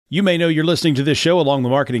You may know you're listening to this show along the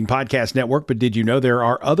Marketing Podcast Network, but did you know there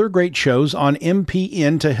are other great shows on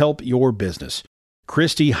MPN to help your business?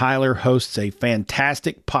 Christy Heiler hosts a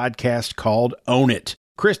fantastic podcast called Own It.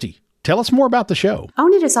 Christy, tell us more about the show.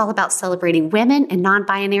 Own It is all about celebrating women and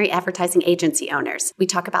non-binary advertising agency owners. We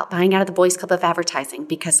talk about buying out of the Boys Club of Advertising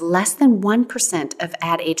because less than 1% of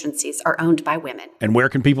ad agencies are owned by women. And where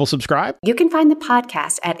can people subscribe? You can find the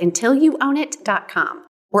podcast at untilyouownit.com.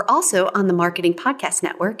 We're also on the Marketing Podcast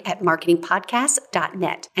Network at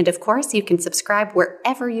marketingpodcast.net. And of course, you can subscribe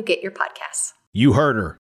wherever you get your podcasts. You heard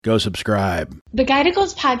her. Go subscribe. The Guide to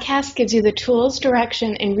Goals podcast gives you the tools,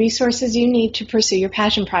 direction, and resources you need to pursue your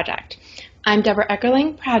passion project. I'm Deborah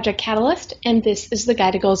Eckerling, Project Catalyst, and this is the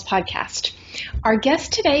Guide to Goals podcast. Our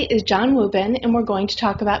guest today is Jon Wuebben, and we're going to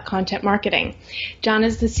talk about content marketing. Jon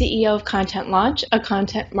is the CEO of Content Launch, a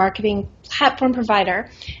content marketing platform provider,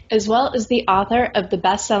 as well as the author of the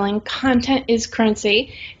best-selling Content is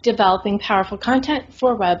Currency, Developing Powerful Content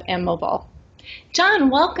for Web and Mobile. Jon,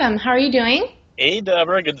 welcome. How are you doing? Hey,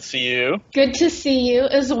 Deborah. Good to see you. Good to see you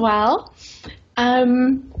as well.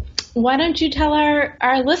 Why don't you tell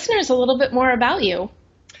our listeners a little bit more about you?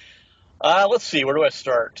 Let's see. Where do I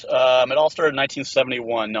start? It all started in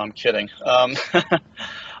 1971. No, I'm kidding. Been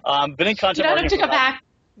in content marketing. You don't have to go back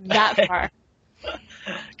that far.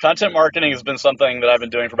 Content marketing has been something that I've been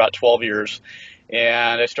doing for about 12 years.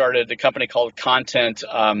 And I started a company called Content.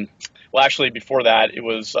 Well, actually, before that, it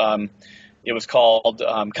was called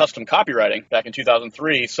Custom Copywriting back in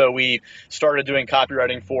 2003. So we started doing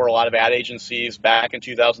copywriting for a lot of ad agencies back in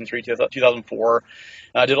 2003, 2004.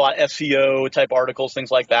 Did a lot of SEO type articles, things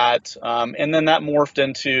like that. And then that morphed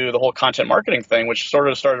into the whole content marketing thing, which sort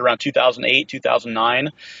of started around 2008, 2009.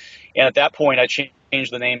 And at that point, I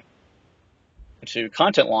changed the name to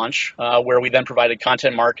Content Launch, where we then provided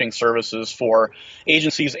content marketing services for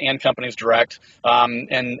agencies and companies direct,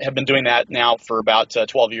 and have been doing that now for about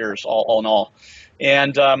 12 years, all in all.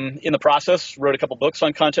 And in the process, wrote a couple books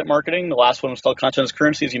on content marketing. The last one was called Content is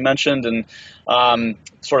Currency, as you mentioned, and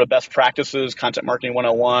sort of best practices, Content Marketing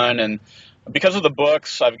 101. And because of the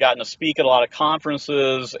books, I've gotten to speak at a lot of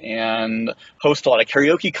conferences and host a lot of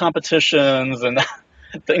karaoke competitions and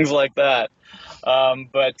things like that.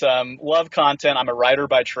 But love content. I'm a writer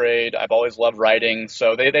by trade. I've always loved writing.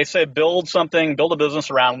 So they say build a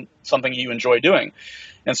business around something you enjoy doing.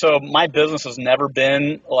 And so my business has never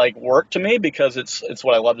been like work to me because it's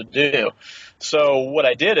what I love to do. So what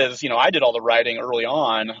I did is, I did all the writing early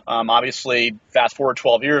on. Obviously, fast forward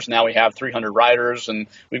 12 years, now we have 300 writers and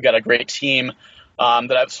we've got a great team.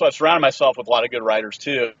 I've surrounded myself with a lot of good writers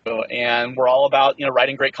too. And we're all about,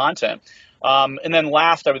 writing great content. And then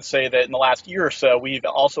last, I would say that in the last year or so, we've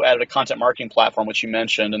also added a content marketing platform, which you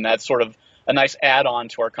mentioned, and that's sort of a nice add-on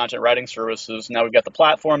to our content writing services. Now we've got the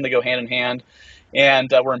platform, they go hand in hand,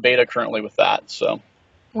 and we're in beta currently with that. So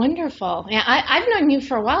wonderful. Yeah, I've known you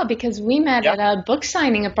for a while because we met at a book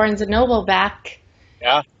signing at Barnes & Noble back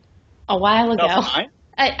a while ago.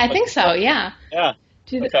 I think so, yeah. Yeah.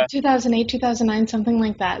 2008, 2009, something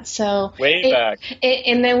like that. So way back.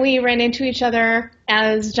 And then we ran into each other,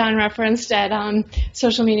 as Jon referenced, at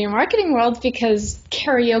Social Media Marketing World because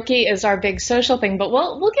karaoke is our big social thing. But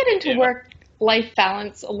we'll get into work-life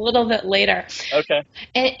balance a little bit later. Okay.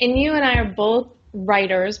 And you and I are both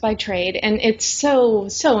writers by trade, and it's so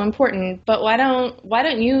important. But why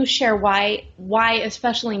don't you share why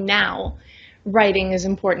especially now writing is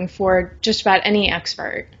important for just about any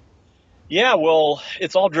expert? Yeah, well,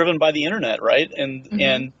 it's all driven by the internet, right?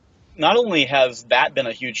 And not only has that been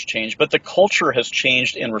a huge change, but the culture has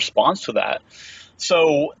changed in response to that.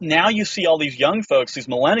 So now you see all these young folks, these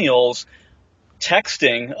millennials,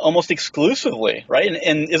 texting almost exclusively, right?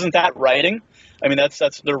 And isn't that writing? I mean,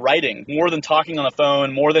 that's they're writing more than talking on the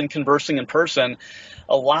phone, more than conversing in person.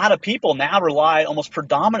 A lot of people now rely almost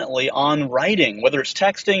predominantly on writing, whether it's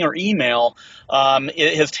texting or email.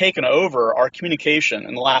 It has taken over our communication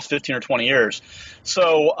in the last 15 or 20 years.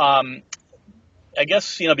 So I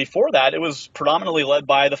guess, before that, it was predominantly led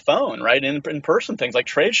by the phone, right? In-person things like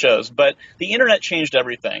trade shows. But the internet changed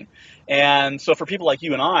everything. And so for people like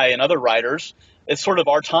you and I and other writers, it's sort of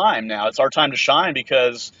our time now. It's our time to shine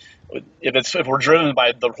because if we're driven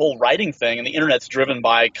by the whole writing thing and the internet's driven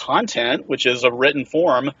by content, which is a written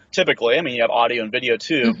form, typically, I mean, you have audio and video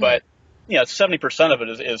too, but 70% of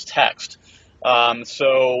it is text. I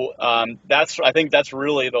think that's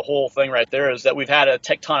really the whole thing right there is that we've had a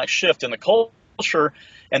tectonic shift in the culture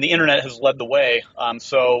and the internet has led the way.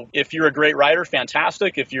 So if you're a great writer,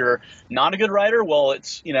 fantastic. If you're not a good writer, well,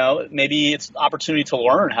 it's, maybe it's an opportunity to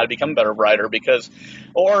learn how to become a better writer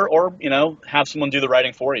or have someone do the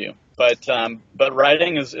writing for you. But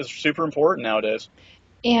writing is super important nowadays.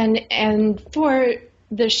 And for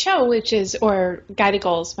the show, or Guided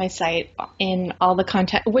Goals, my site, in all the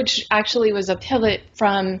content, which actually was a pivot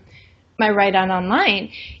from my Write On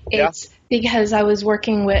Online, it's because I was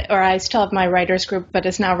working with, or I still have my writers group, but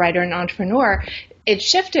it's now Writer and Entrepreneur. It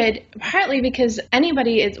shifted partly because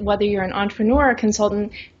anybody, whether you're an entrepreneur or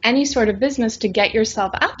consultant, any sort of business, to get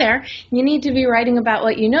yourself out there, you need to be writing about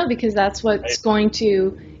what you know, because that's what's going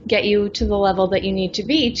to get you to the level that you need to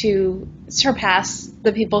be to surpass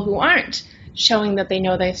the people who aren't showing that they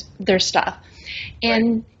know their stuff.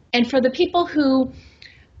 And for the people who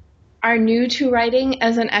are new to writing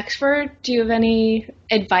as an expert, do you have any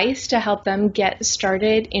advice to help them get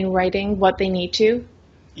started in writing what they need to?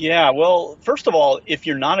 Yeah, well, first of all, if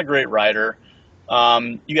you're not a great writer,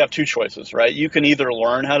 you have two choices, right? You can either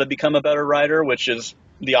learn how to become a better writer, which is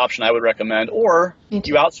the option I would recommend, or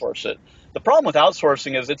you outsource it. The problem with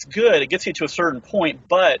outsourcing is it's good, it gets you to a certain point,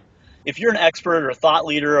 but if you're an expert or a thought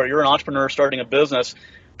leader or you're an entrepreneur starting a business,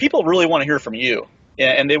 people really want to hear from you.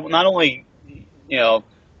 And they not only,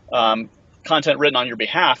 content written on your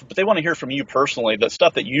behalf, but they want to hear from you personally, the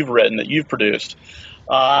stuff that you've written, that you've produced.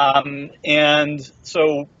 And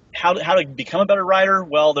so how to become a better writer?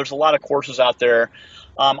 Well, there's a lot of courses out there.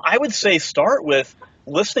 I would say start with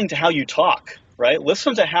listening to how you talk, right?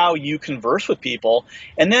 Listen to how you converse with people,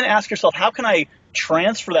 and then ask yourself, how can I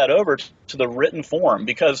transfer that over to the written form?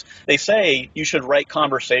 Because they say you should write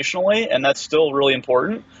conversationally, and that's still really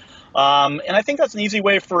important. And I think that's an easy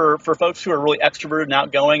way for folks who are really extroverted and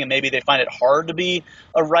outgoing, and maybe they find it hard to be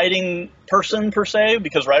a writing person per se,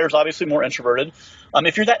 because writers are obviously more introverted.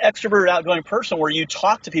 If you're that extroverted, outgoing person where you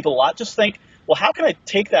talk to people a lot, just think, well, how can I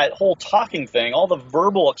take that whole talking thing, all the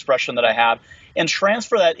verbal expression that I have, and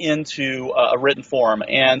transfer that into a written form?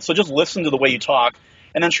 And so just listen to the way you talk,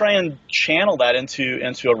 and then try and channel that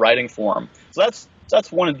into a writing form. So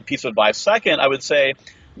that's one piece of advice. Second, I would say,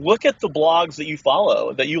 look at the blogs that you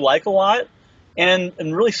follow, that you like a lot, and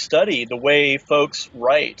really study the way folks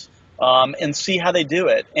write, and see how they do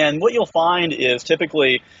it. And what you'll find is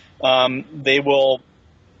typically they will,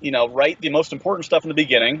 write the most important stuff in the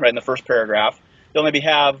beginning, right in the first paragraph. They'll maybe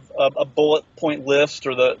have a bullet point list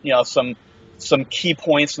or some key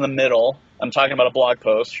points in the middle. I'm talking about a blog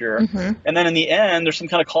post here. Mm-hmm. And then in the end, there's some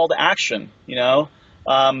kind of call to action,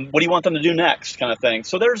 what do you want them to do next, kind of thing.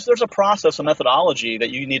 So there's a process, a methodology that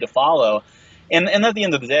you need to follow. And at the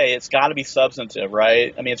end of the day, it's got to be substantive,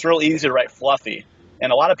 right? I mean, it's real easy to write fluffy.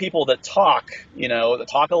 And a lot of people that talk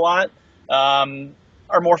a lot,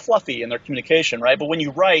 are more fluffy in their communication, right? But when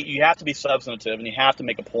you write, you have to be substantive, and you have to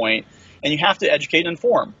make a point, and you have to educate and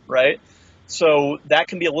inform, right? So that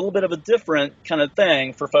can be a little bit of a different kind of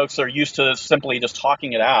thing for folks that are used to simply just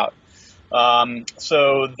talking it out.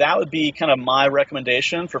 So that would be kind of my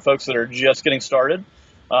recommendation for folks that are just getting started.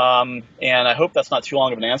 And I hope that's not too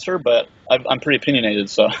long of an answer, but I'm pretty opinionated,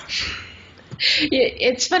 so.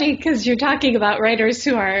 It's funny because you're talking about writers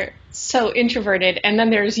who are so introverted, and then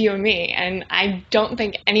there's you and me, and I don't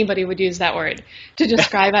think anybody would use that word to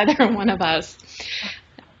describe either one of us.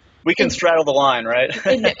 We can straddle the line, right?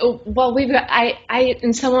 Well,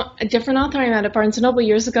 a different author I met at Barnes & Noble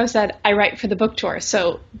years ago said, I write for the book tour.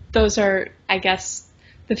 So those are, I guess,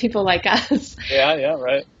 the people like us. Yeah,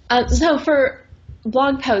 right. So for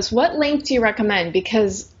blog posts, what length do you recommend?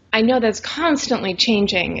 Because I know that's constantly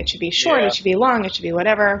changing. It should be short, It should be long, it should be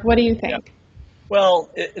whatever. What do you think? Yeah. Well,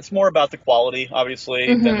 it's more about the quality, obviously,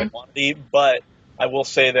 than the quantity. But I will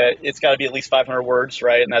say that it's got to be at least 500 words,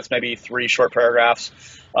 right? And that's maybe 3 short paragraphs.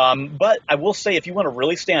 But I will say, if you want to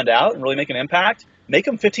really stand out and really make an impact, make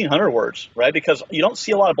them 1,500 words, right? Because you don't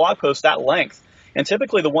see a lot of blog posts that length. And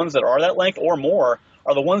typically the ones that are that length or more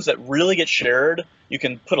are the ones that really get shared. You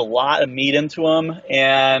can put a lot of meat into them.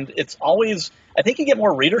 And it's always, I think you get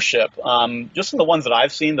more readership, just in the ones that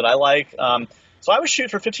I've seen that I like. So I would shoot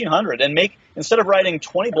for 1,500 and instead of writing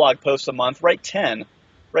 20 blog posts a month, write 10.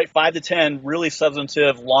 Write 5 to 10 really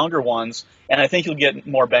substantive, longer ones. And I think you'll get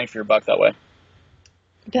more bang for your buck that way.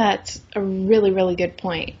 That's a really, really good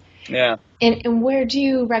point. Yeah. And where do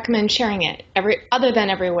you recommend sharing it? Other than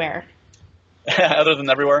everywhere? Other than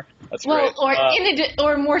everywhere? That's great.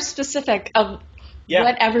 Or more specific of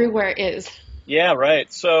what everywhere is. Yeah,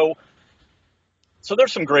 right. So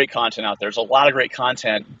there's some great content out there. There's a lot of great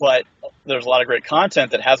content, but there's a lot of great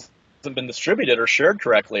content that hasn't been distributed or shared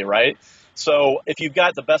correctly, right? So if you've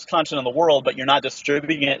got the best content in the world, but you're not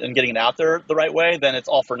distributing it and getting it out there the right way, then it's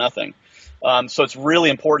all for nothing. So it's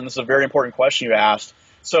really important. This is a very important question you asked.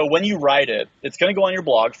 So when you write it, it's going to go on your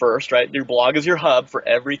blog first, right? Your blog is your hub for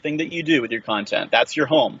everything that you do with your content. That's your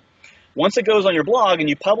home. Once it goes on your blog and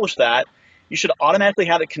you publish that, you should automatically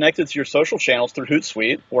have it connected to your social channels through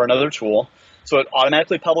Hootsuite or another tool. So it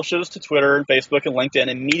automatically publishes to Twitter and Facebook and LinkedIn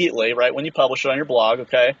immediately, right, when you publish it on your blog,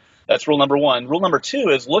 okay? That's rule number one. Rule number two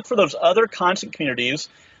is look for those other content communities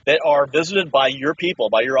that are visited by your people,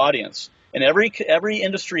 by your audience. And every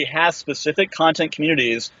industry has specific content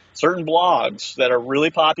communities, certain blogs that are really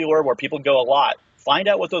popular where people go a lot. Find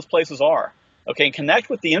out what those places are. Okay, and connect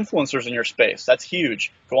with the influencers in your space. That's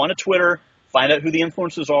huge. Go on to Twitter, find out who the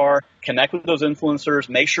influencers are, connect with those influencers,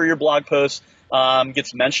 make sure your blog post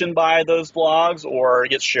gets mentioned by those blogs or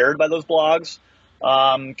gets shared by those blogs.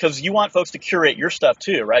 Because you want folks to curate your stuff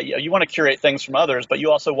too, right? You want to curate things from others, but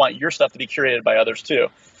you also want your stuff to be curated by others too.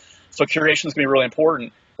 So curation is going to be really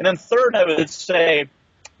important. And then third, I would say,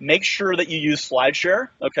 make sure that you use SlideShare,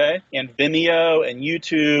 okay, and Vimeo and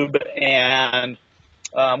YouTube and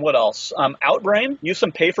what else? Outbrain. Use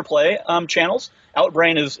some pay-for-play channels.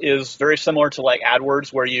 Outbrain is very similar to like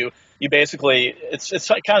AdWords, where you basically it's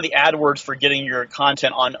kind of the AdWords for getting your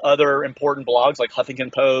content on other important blogs like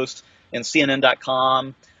Huffington Post and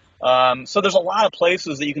CNN.com. So there's a lot of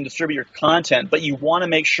places that you can distribute your content, but you want to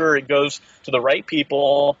make sure it goes to the right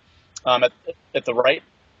people at the right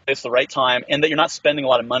place, the right time, and that you're not spending a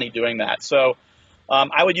lot of money doing that. So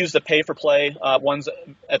I would use the pay-for-play ones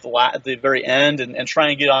at the very end, and try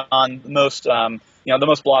and get on most the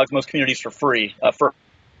most blogs, most communities for free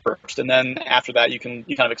first, and then after that you kind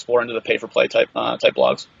of explore into the pay-for-play type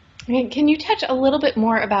blogs. Okay, can you touch a little bit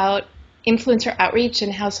more about influencer outreach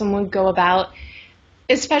and how someone would go about,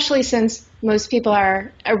 especially since most people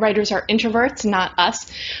writers are introverts, not us?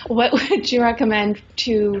 What would you recommend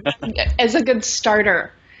as a good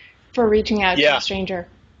starter for reaching out to a stranger?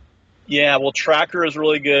 Yeah, well, Tracker is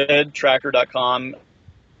really good, tracker.com.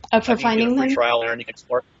 For finding them? You get a free trial there and you can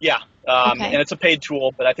explore. Yeah, okay. And it's a paid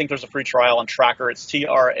tool, but I think there's a free trial on Tracker. It's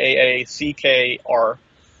TRAACKR.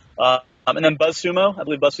 And then BuzzSumo. I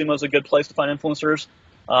believe BuzzSumo is a good place to find influencers.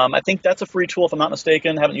 I think that's a free tool, if I'm not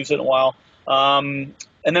mistaken. Haven't used it in a while. And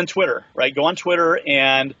then Twitter, right? Go on Twitter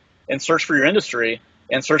and search for your industry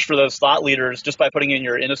and search for those thought leaders just by putting in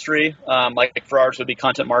your industry. Like for ours, it would be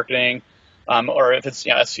content marketing. Or if it's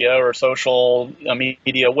SEO or social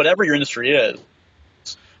media, whatever your industry is,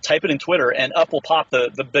 type it in Twitter, and up will pop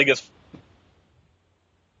the biggest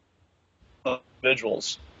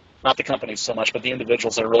individuals, not the companies so much, but the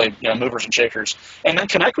individuals that are really movers and shakers. And then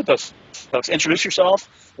connect with those folks. Introduce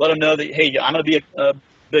yourself. Let them know that, hey, I'm going to be a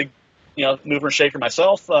big mover and shaker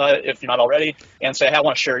myself, if you're not already, and say, hey, I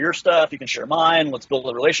want to share your stuff. You can share mine. Let's build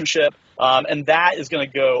a relationship. And that is going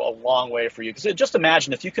to go a long way for you. Because just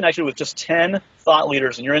imagine if you connected with just 10 thought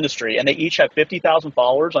leaders in your industry and they each have 50,000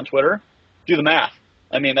 followers on Twitter, do the math.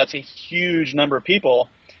 I mean, that's a huge number of people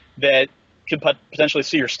that could potentially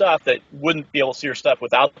see your stuff that wouldn't be able to see your stuff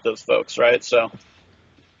without those folks, right? So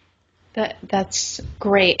that's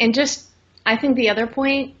great. And just, I think the other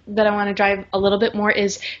point that I want to drive a little bit more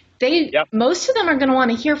is most of them are going to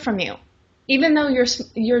want to hear from you. Even though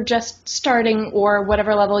you're just starting or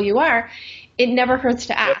whatever level you are, it never hurts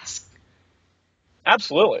to ask.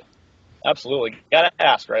 Absolutely. Got to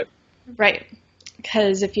ask, right? Right.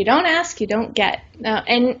 Because if you don't ask, you don't get.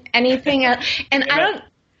 And anything else. And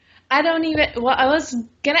I don't even, well, I was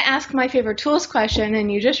going to ask my favorite tools question,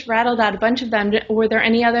 and you just rattled out a bunch of them. Were there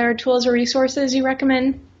any other tools or resources you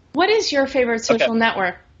recommend? What is your favorite social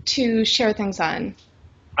network to share things on?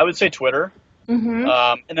 I would say Twitter, and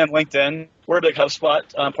then LinkedIn. We're a big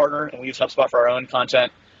HubSpot partner, and we use HubSpot for our own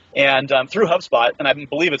content. And through HubSpot, and I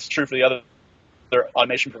believe it's true for the other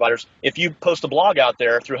automation providers, if you post a blog out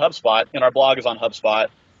there through HubSpot, and our blog is on HubSpot,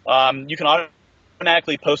 you can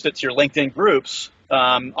automatically post it to your LinkedIn groups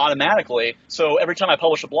automatically. So every time I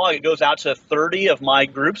publish a blog, it goes out to 30 of my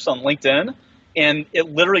groups on LinkedIn, and it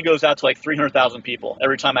literally goes out to like 300,000 people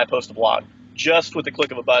every time I post a blog, just with the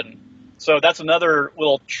click of a button. So that's another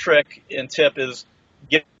little trick and tip is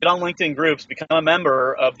get on LinkedIn groups, become a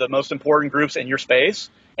member of the most important groups in your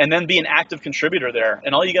space, and then be an active contributor there.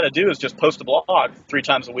 And all you got to do is just post a blog 3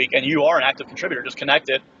 times a week, and you are an active contributor. Just connect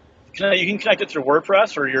it. You can connect it through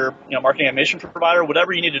WordPress or your marketing automation provider,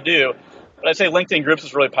 whatever you need to do. But I'd say LinkedIn groups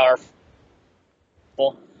is really powerful.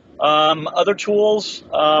 Other tools,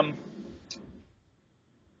 I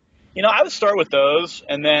would start with those,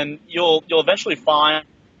 and then you'll eventually find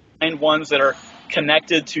ones that are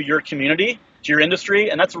connected to your community, to your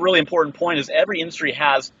industry. And that's a really important point is every industry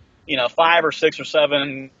has, 5 or 6 or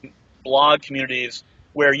 7 blog communities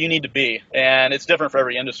where you need to be. And it's different for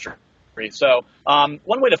every industry. So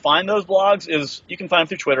one way to find those blogs is you can find them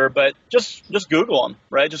through Twitter, but just Google them,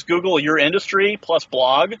 right? Just Google your industry plus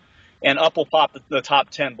blog, and up will pop the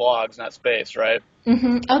top 10 blogs in that space, right?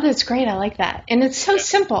 Mm-hmm. Oh, that's great. I like that. And it's so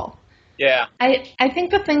simple. Yeah. I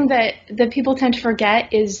think the thing that people tend to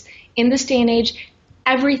forget is in this day and age,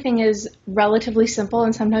 everything is relatively simple,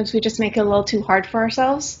 and sometimes we just make it a little too hard for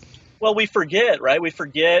ourselves. Well, we forget, right? We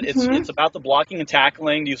forget it's about the blocking and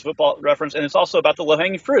tackling, to use football reference, and it's also about the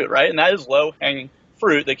low-hanging fruit, right? And that is low-hanging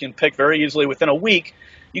fruit they can pick very easily within a week.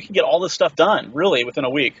 You can get all this stuff done, really, within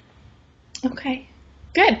a week. Okay,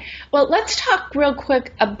 good. Well, let's talk real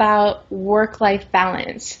quick about work-life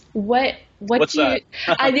balance. What's that?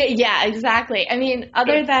 Yeah, exactly. I mean,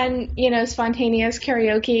 other than, spontaneous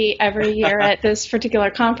karaoke every year at this particular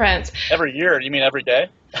conference. Every year? You mean every day?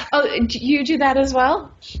 Oh, you do that as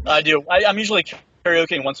well? I do. I'm usually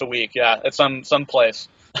karaokeing once a week, yeah, at some place.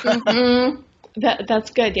 Mm-hmm. That's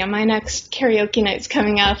good. Yeah, my next karaoke night's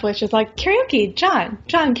coming up, which is like, karaoke, John,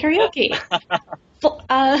 karaoke.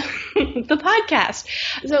 The podcast.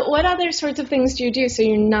 So what other sorts of things do you do so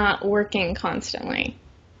you're not working constantly?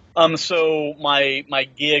 So my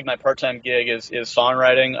part-time gig is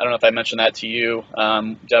songwriting. I don't know if I mentioned that to you,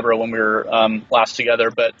 Deborah, when we were last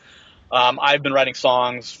together, but I've been writing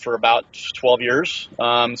songs for about 12 years.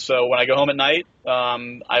 So when I go home at night,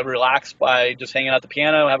 I relax by just hanging out at the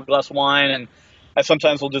piano, have a glass of wine, and I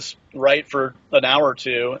sometimes will just write for an hour or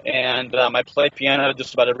two, and I play piano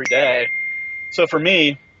just about every day. So for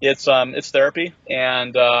me, it's therapy,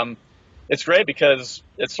 and it's great because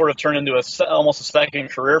it's sort of turned into almost a second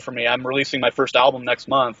career for me. I'm releasing my first album next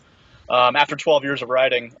month after 12 years of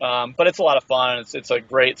writing, but it's a lot of fun. It's a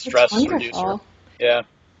great stress reducer. Yeah.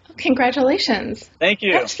 Congratulations! Thank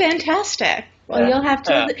you. That's fantastic. Well, you'll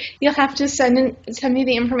have to send me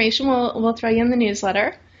the information. We'll throw you in the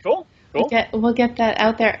newsletter. Cool. We'll get that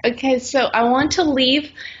out there. Okay, so I want to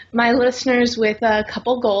leave my listeners with a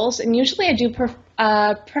couple goals, and usually I do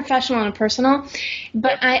professional and personal,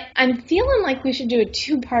 but I'm feeling like we should do a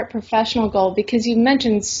two-part professional goal because you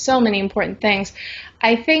mentioned so many important things.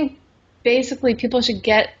 I think basically people should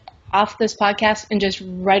get off this podcast and just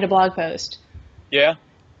write a blog post. Yeah,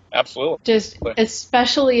 absolutely. Just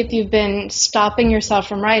especially if you've been stopping yourself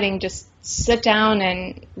from writing, just sit down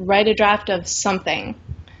and write a draft of something.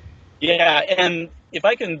 Yeah, and if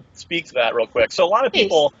I can speak to that real quick. So a lot of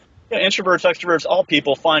people, introverts, extroverts, all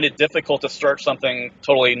people find it difficult to start something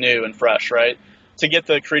totally new and fresh, right? To get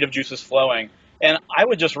the creative juices flowing. And I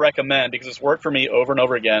would just recommend, because it's worked for me over and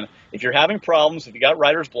over again, if you're having problems, if you got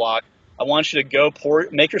writer's block, I want you to go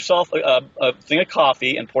make yourself a thing of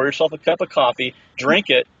coffee and pour yourself a cup of coffee, drink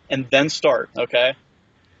it, and then start, okay?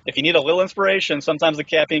 If you need a little inspiration, sometimes the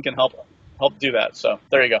caffeine can help do that. So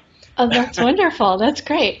there you go. Oh, that's wonderful. That's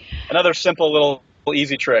great. Another simple little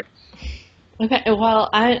easy trick. Okay, well,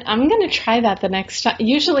 I'm going to try that the next time.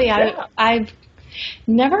 Usually I've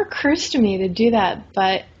never occurs to me to do that,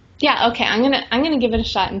 but yeah, okay, I'm going to give it a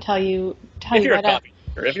shot and tell you if you're a coffee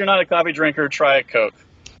drinker. If you're not a coffee drinker, try a Coke.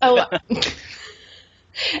 Oh,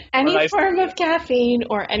 any form of caffeine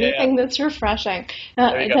or anything that's refreshing.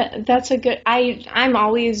 That's a good. I'm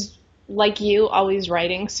always like you, always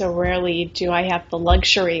writing, so rarely do I have the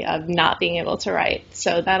luxury of not being able to write.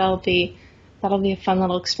 So that'll be a fun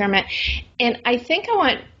little experiment. And I think I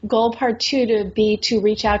want goal part 2 to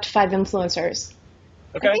reach out to 5 influencers.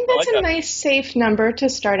 Okay, I think that's a nice, safe number to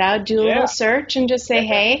start out. Do a little search and just say,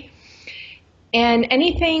 hey. And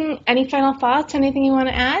any final thoughts? Anything you want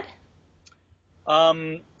to add?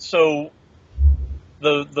 So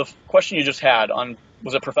the question you just had on,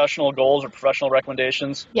 was it professional goals or professional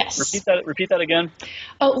recommendations? Yes. Repeat that again.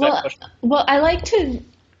 Oh, well, I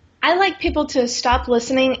like people to stop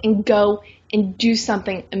listening and go and do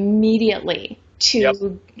something immediately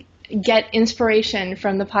to get inspiration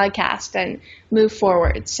from the podcast and move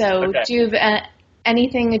forward. So do you have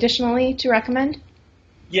anything additionally to recommend?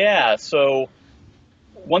 Yeah, so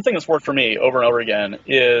one thing that's worked for me over and over again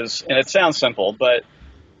is, and it sounds simple, but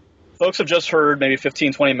folks have just heard maybe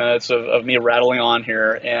 15, 20 minutes of me rattling on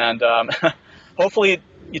here, and hopefully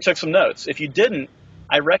you took some notes. If you didn't,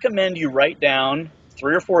 I recommend you write down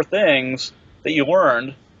 3 or 4 things that you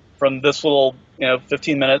learned from this little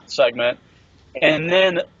 15-minute segment, and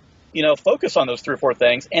then focus on those 3 or 4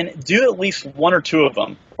 things and do at least 1 or 2 of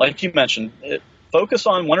them. Like you mentioned, focus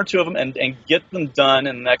on 1 or 2 of them and get them done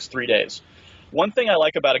in the next 3 days. One thing I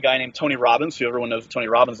like about a guy named Tony Robbins, who everyone knows who Tony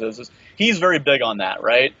Robbins is he's very big on that,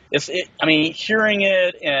 right? Hearing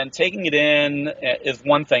it and taking it in is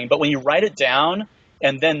one thing, but when you write it down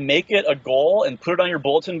and then make it a goal and put it on your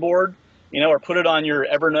bulletin board, or put it on your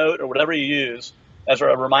Evernote or whatever you use as a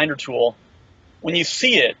reminder tool, when you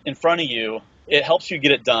see it in front of you, it helps you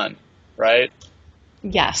get it done, right?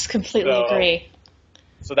 Yes, completely agree.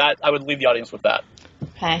 So that I would leave the audience with that.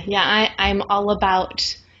 Okay, yeah, I'm all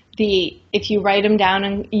about if you write them down,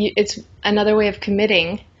 and it's another way of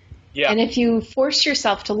committing Yeah. And if you force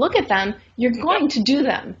yourself to look at them, you're going to do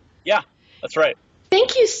them. Yeah, that's right.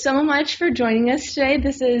 Thank you so much for joining us today.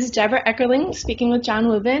 This is Deborah Eckerling speaking with Jon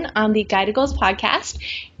Wuebben on the Guide to Goals podcast.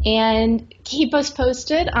 And keep us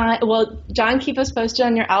posted on, Jon, keep us posted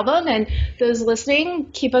on your album, and those listening,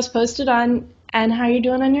 keep us posted on how you're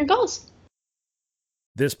doing on your goals.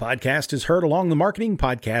 This podcast is heard along the Marketing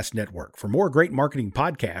Podcast Network. For more great marketing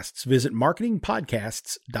podcasts, visit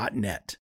marketingpodcasts.net.